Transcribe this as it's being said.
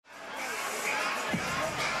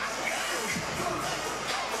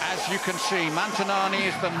As you can see, Montagnani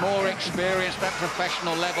is the more experienced at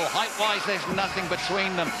professional level. Height-wise, there's nothing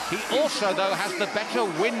between them. He also, though, has the better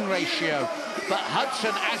win ratio. But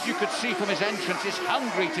Hudson, as you could see from his entrance, is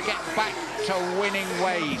hungry to get back to winning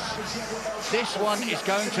ways. This one is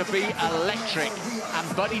going to be electric,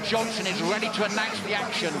 and Buddy Johnson is ready to announce the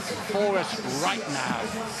action for us right now.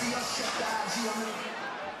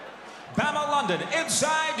 BAMMA London,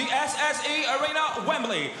 inside the SSE Arena,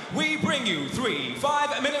 Wembley. We bring you 3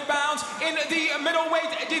 5-minute rounds in the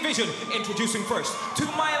middleweight division. Introducing first, to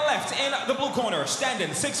my left in the blue corner,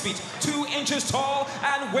 standing 6 feet 2 inches tall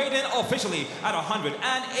and weighed in officially at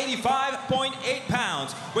 185.8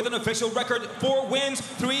 pounds. With an official record 4 wins,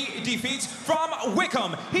 3 defeats from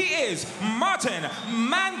Wickham. He is Martin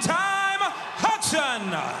 "Mantime"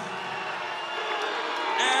 Hudson.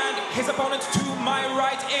 And his opponent to my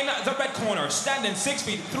right in the red corner, standing 6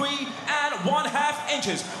 feet 3 1/2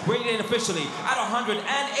 inches, weighed in officially at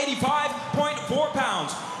 185.4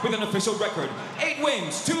 pounds, with an official record 8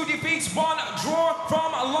 wins, 2 defeats, 1 draw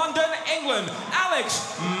from London, England,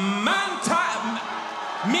 Alex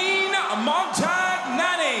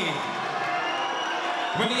Montagnani.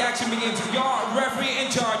 When the action begins, your referee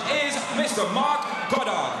in charge is Mr. Mark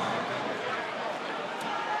Goddard.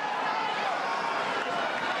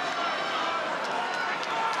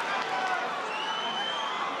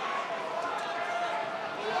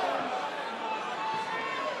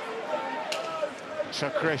 So,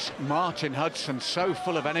 Chris, Martin Hudson so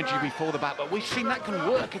full of energy before the bout, but we've seen that can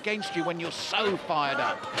work against you when you're so fired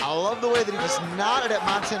up. I love the way that he just nodded at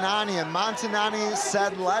Montagnani, and Montagnani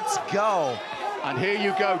said, "Let's go." And here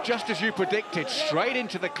you go, just as you predicted, straight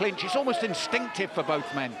into the clinch. It's almost instinctive for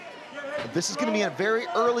both men. This is going to be a very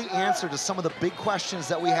early answer to some of the big questions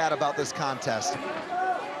that we had about this contest.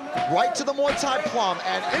 Right to the Muay Thai plum,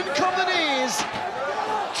 and in come the knees.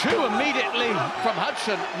 2 immediately from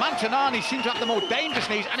Hudson. Montagnani seems to have the more dangerous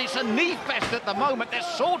knees, and it's a knee fest at the moment. They're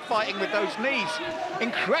sword fighting with those knees.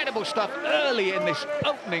 Incredible stuff early in this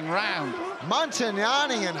opening round.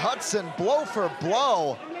 Montagnani and Hudson blow for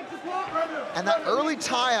blow. And that early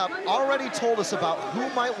tie-up already told us about who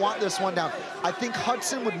might want this one down. I think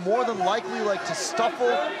Hudson would more than likely like to stuffle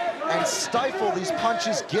and stifle these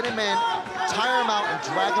punches, get him in, tire him out, and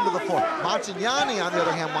drag him to the floor. Montagnani, on the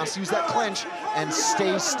other hand, wants to use that clinch and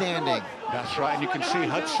stay standing. That's right, and you can see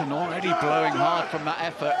Hudson already blowing hard from that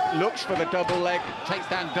effort. Looks for the double leg,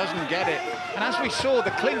 takedown, doesn't get it. And as we saw,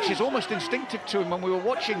 the clinch is almost instinctive to him when we were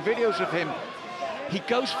watching videos of him. He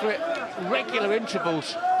goes for it regular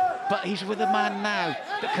intervals, but he's with a man now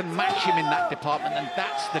that can match him in that department, and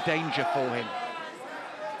that's the danger for him.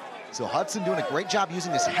 So Hudson doing a great job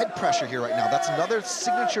using his head pressure here right now. That's another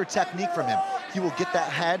signature technique from him. He will get that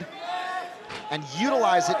head and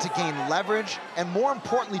utilize it to gain leverage, and more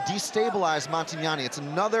importantly, destabilize Montagnani. It's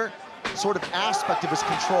another sort of aspect of his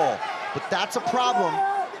control, but that's a problem.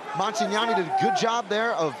 Montagnani did a good job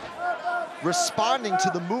there of responding to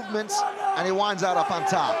the movements, and he winds out up on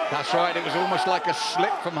top. That's right, it was almost like a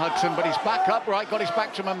slip from Hudson, but he's back upright, got his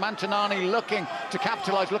back to him, and Montagnani looking to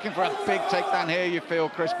capitalize, looking for a big takedown here, you feel,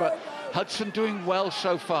 Chris, but Hudson doing well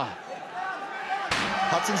so far.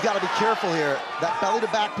 Hudson's got to be careful here. That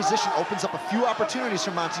belly-to-back position opens up a few opportunities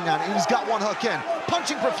for Montagnani, and he's got one hook in,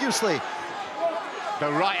 punching profusely.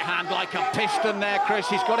 The right hand like a piston there, Chris.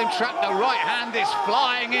 He's got him trapped. The right hand is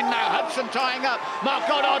flying in now. Hudson tying up. Mark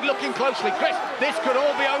Goddard looking closely. Chris, this could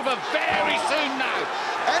all be over very soon now.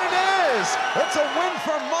 And it is! It's a win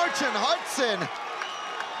for Martin Hudson.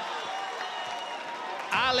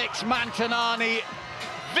 Alex Montagnani,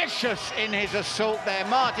 vicious in his assault there.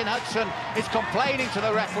 Martin Hudson is complaining to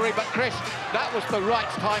the referee, but Chris, that was the right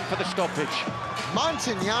time for the stoppage.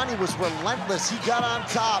 Montagnani was relentless. He got on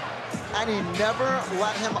top, and he never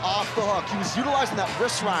let him off the hook. He was utilizing that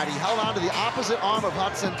wrist ride. He held on to the opposite arm of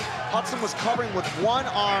Hudson. Hudson was covering with one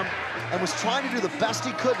arm and was trying to do the best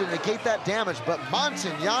he could to negate that damage, but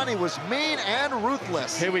Montagnani was mean and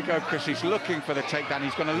ruthless. Here we go, Chris. He's looking for the takedown.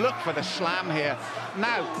 He's going to look for the slam here.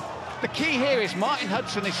 Now, the key here is Martin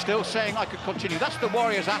Hudson is still saying, I could continue. That's the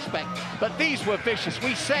Warriors aspect, but these were vicious.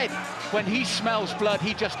 We said when he smells blood,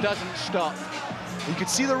 he just doesn't stop. You could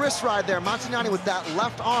see the wrist ride there. Montagnani with that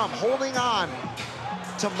left arm holding on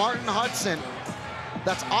to Martin Hudson.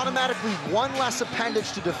 That's automatically one less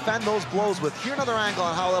appendage to defend those blows with. Here another angle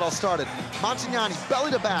on how that all started. Montagnani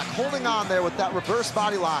belly to back, holding on there with that reverse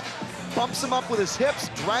body lock. Bumps him up with his hips,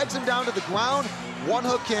 drags him down to the ground. One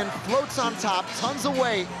hook in, floats on top, tons of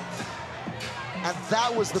weight. And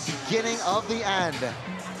that was the beginning of the end.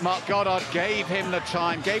 Mark Goddard gave him the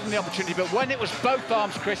time, gave him the opportunity, but when it was both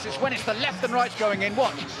arms, Chris, it's when it's the left and rights going in.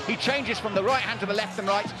 Watch, he changes from the right hand to the left and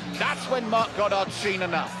right. That's when Mark Goddard's seen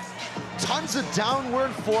enough. Tons of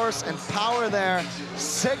downward force and power there.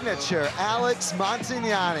 Signature Alex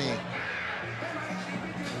Montagnani.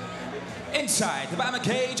 Inside the BAMMA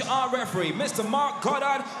cage, our referee, Mr. Mark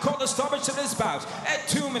Goddard, called the stoppage to this bout at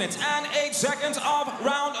 2 minutes and 8 seconds of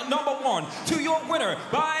round number 1. To your winner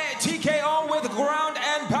by TKO with ground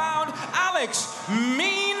and pound, Alex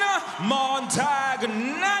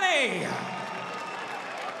Montagnani.